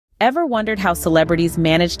Ever wondered how celebrities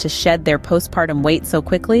manage to shed their postpartum weight so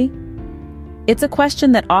quickly? It's a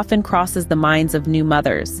question that often crosses the minds of new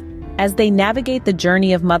mothers, as they navigate the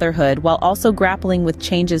journey of motherhood while also grappling with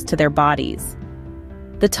changes to their bodies.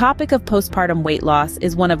 The topic of postpartum weight loss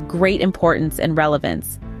is one of great importance and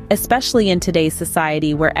relevance, especially in today's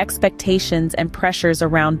society where expectations and pressures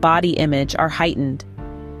around body image are heightened.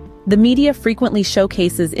 The media frequently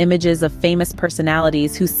showcases images of famous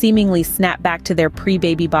personalities who seemingly snap back to their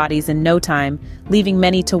pre-baby bodies in no time, leaving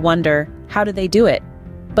many to wonder, how do they do it?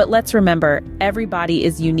 But let's remember, every body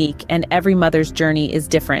is unique and every mother's journey is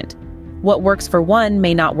different. What works for one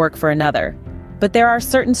may not work for another. But there are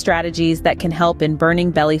certain strategies that can help in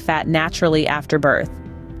burning belly fat naturally after birth.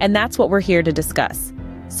 And that's what we're here to discuss.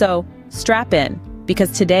 So, strap in,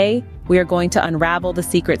 because today, we are going to unravel the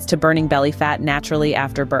secrets to burning belly fat naturally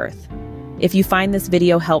after birth. If you find this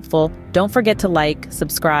video helpful, don't forget to like,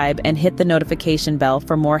 subscribe, and hit the notification bell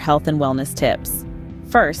for more health and wellness tips.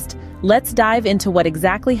 First, let's dive into what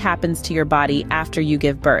exactly happens to your body after you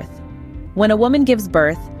give birth. When a woman gives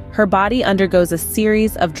birth, her body undergoes a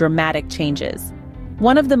series of dramatic changes.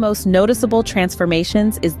 One of the most noticeable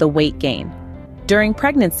transformations is the weight gain. During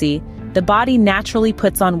pregnancy, the body naturally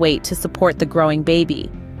puts on weight to support the growing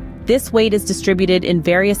baby. This weight is distributed in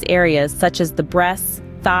various areas such as the breasts,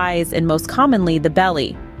 thighs, and most commonly the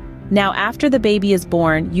belly. Now, after the baby is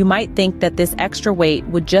born, you might think that this extra weight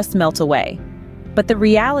would just melt away. But the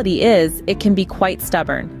reality is, it can be quite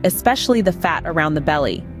stubborn, especially the fat around the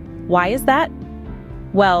belly. Why is that?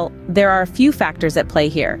 Well, there are a few factors at play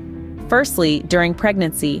here. Firstly, during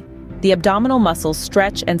pregnancy, the abdominal muscles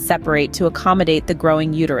stretch and separate to accommodate the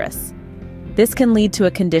growing uterus. This can lead to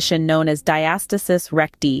a condition known as diastasis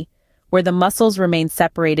recti, where the muscles remain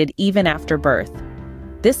separated even after birth.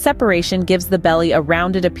 This separation gives the belly a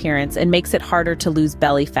rounded appearance and makes it harder to lose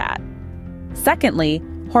belly fat. Secondly,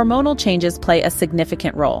 hormonal changes play a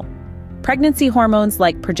significant role. Pregnancy hormones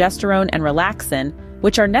like progesterone and relaxin,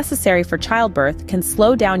 which are necessary for childbirth, can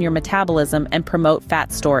slow down your metabolism and promote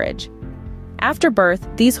fat storage. After birth,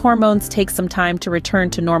 these hormones take some time to return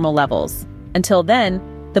to normal levels. Until then,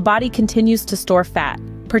 the body continues to store fat,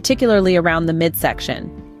 particularly around the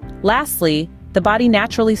midsection. Lastly, the body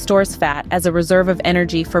naturally stores fat as a reserve of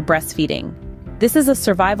energy for breastfeeding. This is a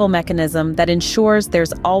survival mechanism that ensures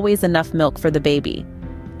there's always enough milk for the baby.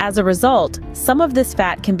 As a result, some of this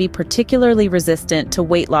fat can be particularly resistant to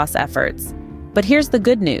weight loss efforts. But here's the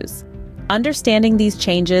good news. Understanding these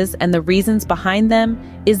changes and the reasons behind them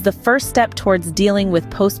is the first step towards dealing with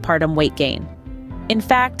postpartum weight gain. In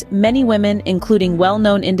fact, many women, including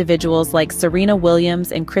well-known individuals like Serena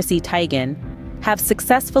Williams and Chrissy Teigen, have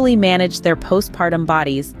successfully managed their postpartum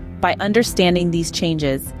bodies by understanding these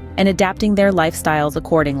changes and adapting their lifestyles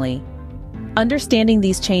accordingly. Understanding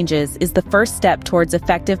these changes is the first step towards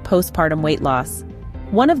effective postpartum weight loss.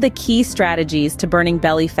 One of the key strategies to burning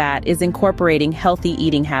belly fat is incorporating healthy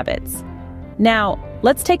eating habits. Now,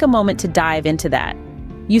 let's take a moment to dive into that.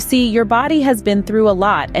 You see, your body has been through a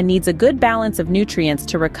lot and needs a good balance of nutrients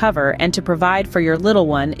to recover and to provide for your little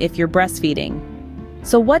one if you're breastfeeding.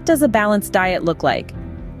 So what does a balanced diet look like?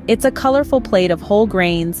 It's a colorful plate of whole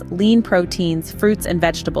grains, lean proteins, fruits, and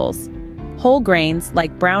vegetables. Whole grains,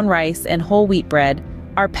 like brown rice and whole wheat bread,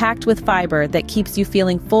 are packed with fiber that keeps you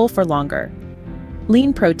feeling full for longer.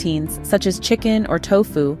 Lean proteins, such as chicken or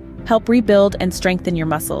tofu, help rebuild and strengthen your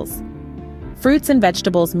muscles. Fruits and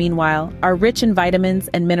vegetables, meanwhile, are rich in vitamins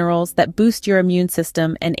and minerals that boost your immune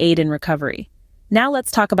system and aid in recovery. Now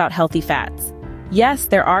let's talk about healthy fats. Yes,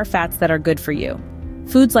 there are fats that are good for you.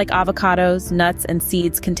 Foods like avocados, nuts, and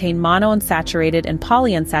seeds contain monounsaturated and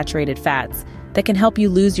polyunsaturated fats that can help you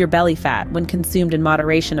lose your belly fat when consumed in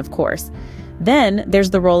moderation, of course. Then there's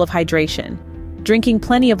the role of hydration. Drinking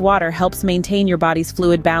plenty of water helps maintain your body's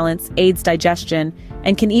fluid balance, aids digestion,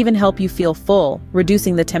 and can even help you feel full,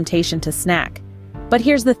 reducing the temptation to snack. But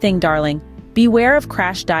here's the thing, darling. Beware of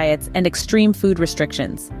crash diets and extreme food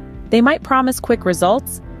restrictions. They might promise quick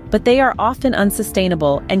results, but they are often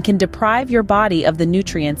unsustainable and can deprive your body of the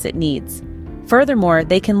nutrients it needs. Furthermore,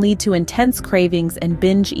 they can lead to intense cravings and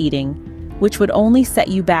binge eating, which would only set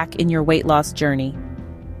you back in your weight loss journey.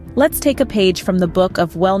 Let's take a page from the book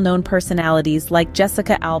of well-known personalities like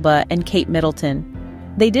Jessica Alba and Kate Middleton.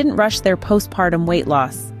 They didn't rush their postpartum weight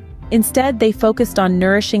loss. Instead, they focused on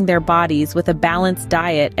nourishing their bodies with a balanced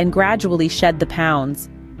diet and gradually shed the pounds.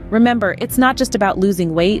 Remember, it's not just about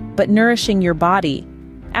losing weight, but nourishing your body.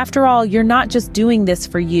 After all, you're not just doing this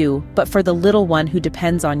for you, but for the little one who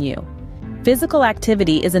depends on you. Physical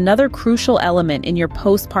activity is another crucial element in your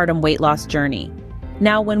postpartum weight loss journey.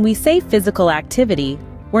 Now, when we say physical activity,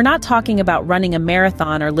 we're not talking about running a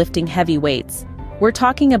marathon or lifting heavy weights. We're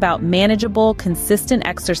talking about manageable, consistent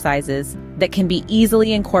exercises that can be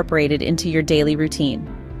easily incorporated into your daily routine.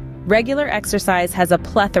 Regular exercise has a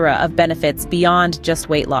plethora of benefits beyond just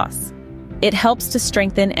weight loss. It helps to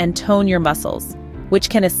strengthen and tone your muscles,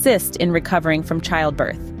 which can assist in recovering from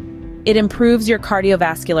childbirth. It improves your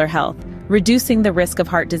cardiovascular health, reducing the risk of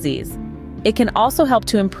heart disease. It can also help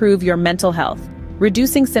to improve your mental health,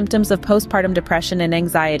 reducing symptoms of postpartum depression and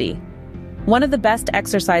anxiety. One of the best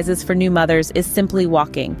exercises for new mothers is simply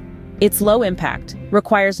walking. It's low impact,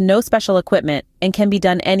 requires no special equipment, and can be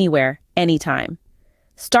done anywhere, anytime.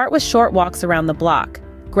 Start with short walks around the block,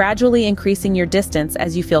 gradually increasing your distance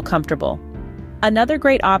as you feel comfortable. Another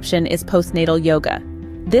great option is postnatal yoga.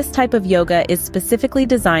 This type of yoga is specifically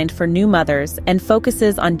designed for new mothers and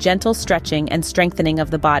focuses on gentle stretching and strengthening of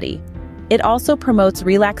the body. It also promotes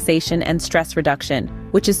relaxation and stress reduction,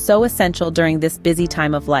 which is so essential during this busy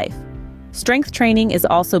time of life. Strength training is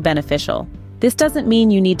also beneficial. This doesn't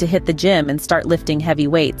mean you need to hit the gym and start lifting heavy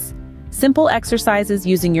weights. Simple exercises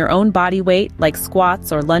using your own body weight, like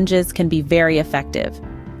squats or lunges, can be very effective.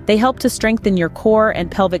 They help to strengthen your core and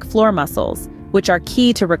pelvic floor muscles, which are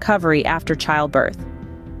key to recovery after childbirth.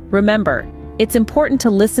 Remember, it's important to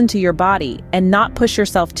listen to your body and not push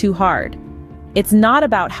yourself too hard. It's not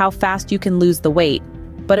about how fast you can lose the weight,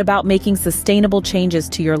 but about making sustainable changes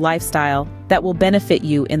to your lifestyle that will benefit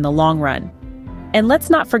you in the long run. And let's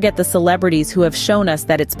not forget the celebrities who have shown us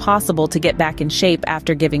that it's possible to get back in shape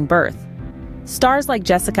after giving birth. Stars like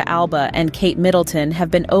Jessica Alba and Kate Middleton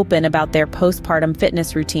have been open about their postpartum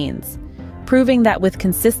fitness routines, proving that with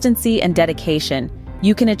consistency and dedication,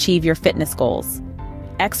 you can achieve your fitness goals.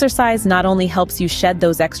 Exercise not only helps you shed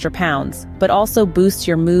those extra pounds, but also boosts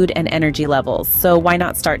your mood and energy levels, so why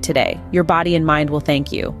not start today? Your body and mind will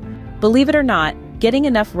thank you. Believe it or not, getting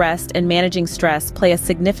enough rest and managing stress play a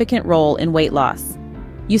significant role in weight loss.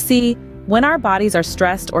 You see, when our bodies are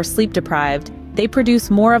stressed or sleep-deprived, they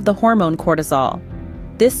produce more of the hormone cortisol.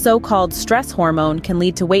 This so-called stress hormone can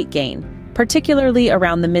lead to weight gain, particularly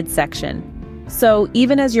around the midsection. So,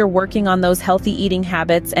 even as you're working on those healthy eating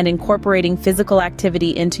habits and incorporating physical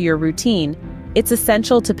activity into your routine, it's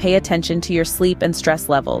essential to pay attention to your sleep and stress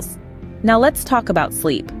levels. Now let's talk about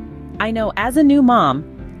sleep. I know as a new mom,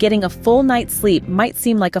 getting a full night's sleep might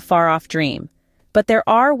seem like a far-off dream, but there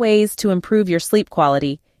are ways to improve your sleep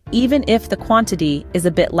quality, even if the quantity is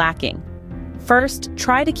a bit lacking. First,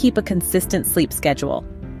 try to keep a consistent sleep schedule.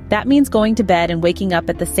 That means going to bed and waking up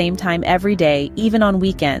at the same time every day, even on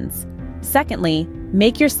weekends. Secondly,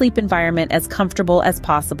 make your sleep environment as comfortable as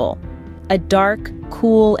possible. A dark,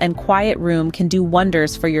 cool, and quiet room can do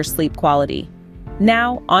wonders for your sleep quality.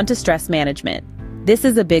 Now, on to stress management. This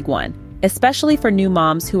is a big one, especially for new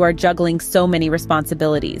moms who are juggling so many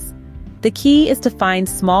responsibilities. The key is to find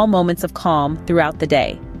small moments of calm throughout the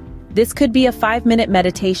day. This could be a 5-minute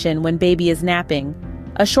meditation when baby is napping,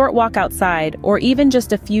 a short walk outside, or even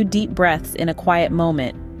just a few deep breaths in a quiet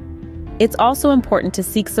moment. It's also important to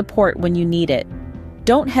seek support when you need it.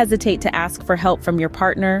 Don't hesitate to ask for help from your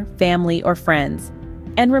partner, family, or friends.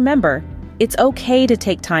 And remember, it's okay to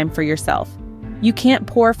take time for yourself. You can't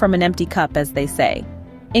pour from an empty cup, as they say.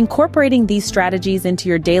 Incorporating these strategies into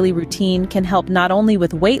your daily routine can help not only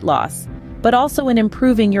with weight loss, but also in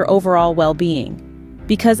improving your overall well-being.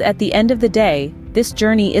 Because at the end of the day, this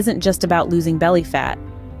journey isn't just about losing belly fat.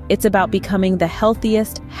 It's about becoming the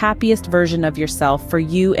healthiest, happiest version of yourself for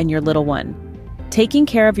you and your little one. Taking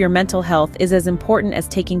care of your mental health is as important as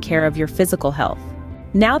taking care of your physical health.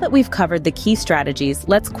 Now that we've covered the key strategies,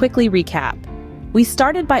 let's quickly recap. We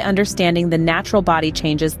started by understanding the natural body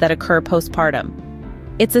changes that occur postpartum.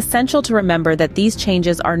 It's essential to remember that these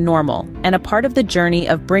changes are normal and a part of the journey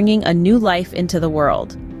of bringing a new life into the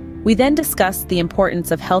world. We then discussed the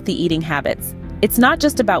importance of healthy eating habits. It's not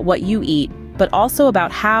just about what you eat, but also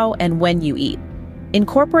about how and when you eat.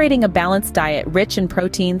 Incorporating a balanced diet rich in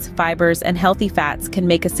proteins, fibers, and healthy fats can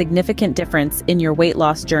make a significant difference in your weight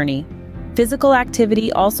loss journey. Physical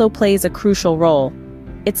activity also plays a crucial role.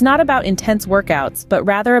 It's not about intense workouts, but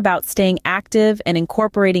rather about staying active and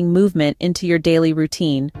incorporating movement into your daily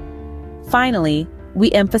routine. Finally,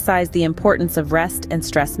 we emphasize the importance of rest and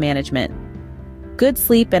stress management. Good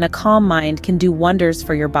sleep and a calm mind can do wonders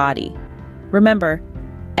for your body. Remember,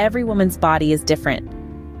 every woman's body is different.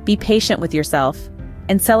 Be patient with yourself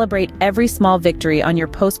and celebrate every small victory on your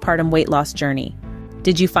postpartum weight loss journey.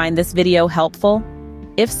 Did you find this video helpful?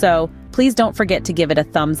 If so, please don't forget to give it a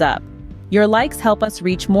thumbs up. Your likes help us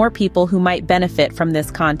reach more people who might benefit from this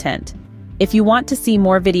content. If you want to see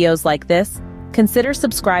more videos like this, consider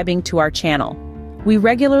subscribing to our channel. We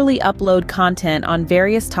regularly upload content on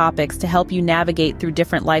various topics to help you navigate through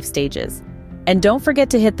different life stages. And don't forget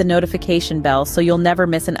to hit the notification bell so you'll never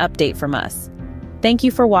miss an update from us. Thank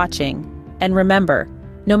you for watching. And remember,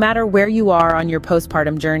 no matter where you are on your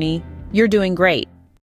postpartum journey, you're doing great.